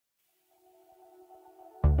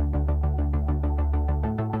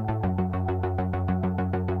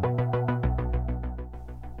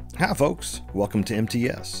Hi folks, welcome to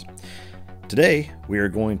MTS. Today we are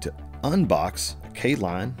going to unbox a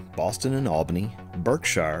K-Line Boston and Albany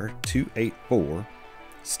Berkshire 284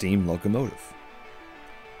 steam locomotive.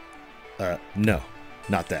 No,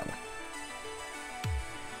 not that one.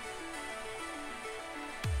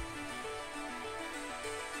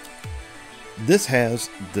 This has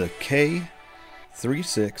the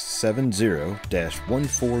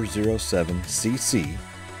K3670-1407cc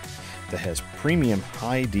that has premium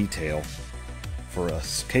high detail for a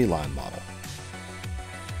K-Line model.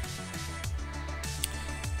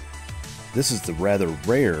 This is the rather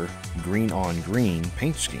rare green on green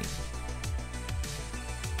paint scheme.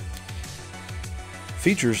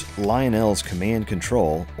 Features Lionel's Command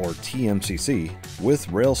Control, or TMCC, with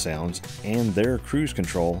rail sounds and their cruise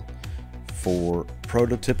control for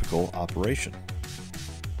prototypical operation.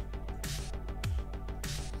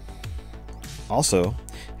 Also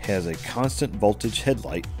has a constant voltage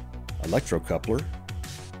headlight, electrocoupler,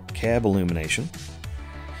 cab illumination,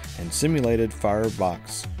 and simulated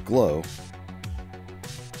firebox glow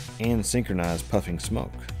and synchronized puffing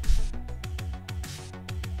smoke.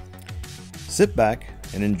 Sit back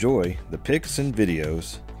and enjoy the pics and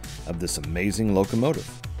videos of this amazing locomotive.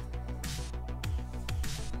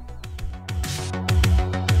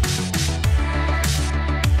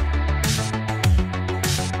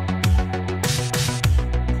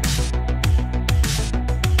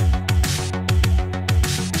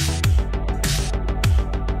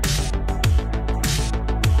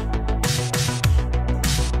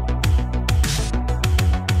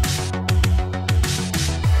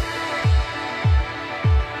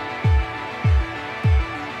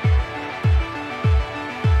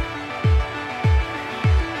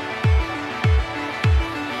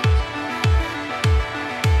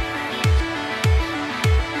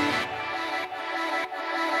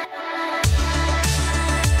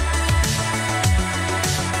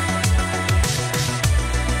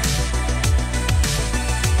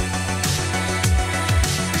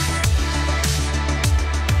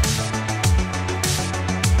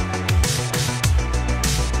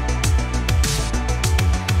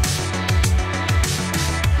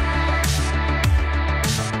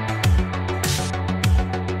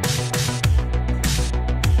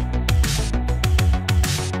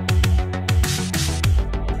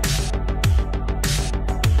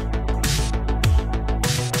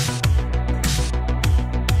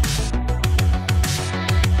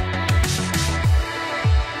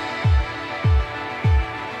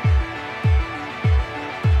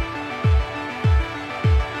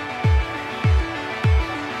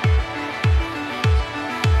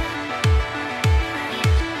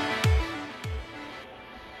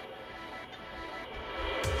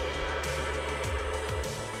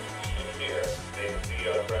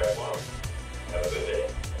 Have a good day.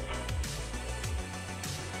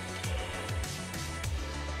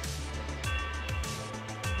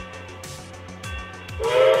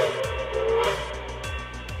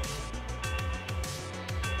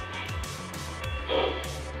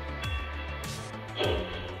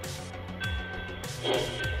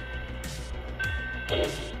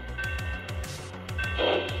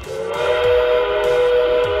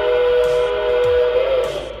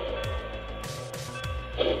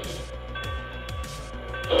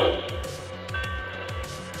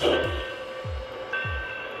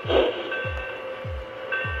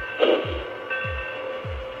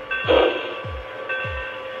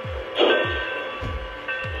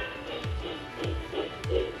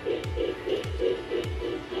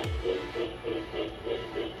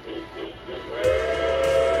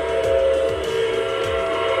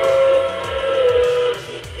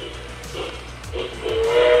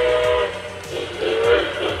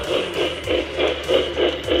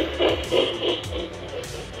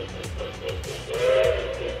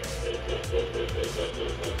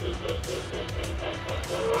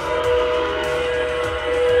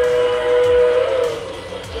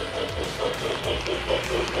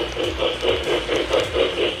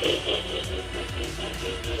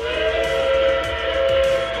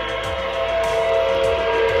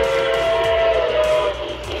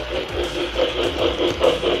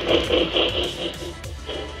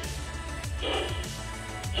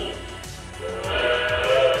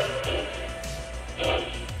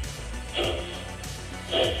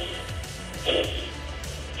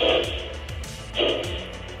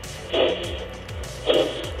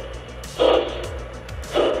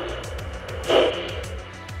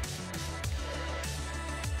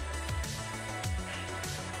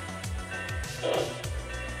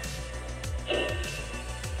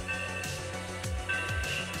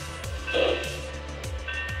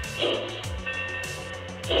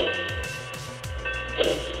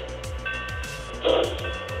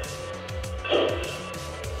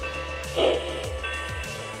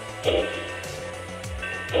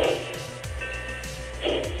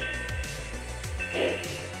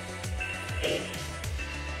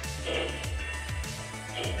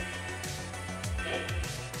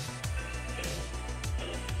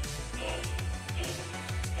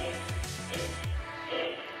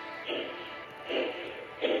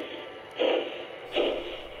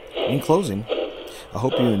 In closing, I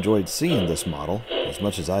hope you enjoyed seeing this model as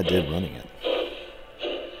much as I did running it.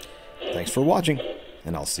 Thanks for watching,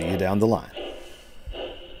 and I'll see you down the line.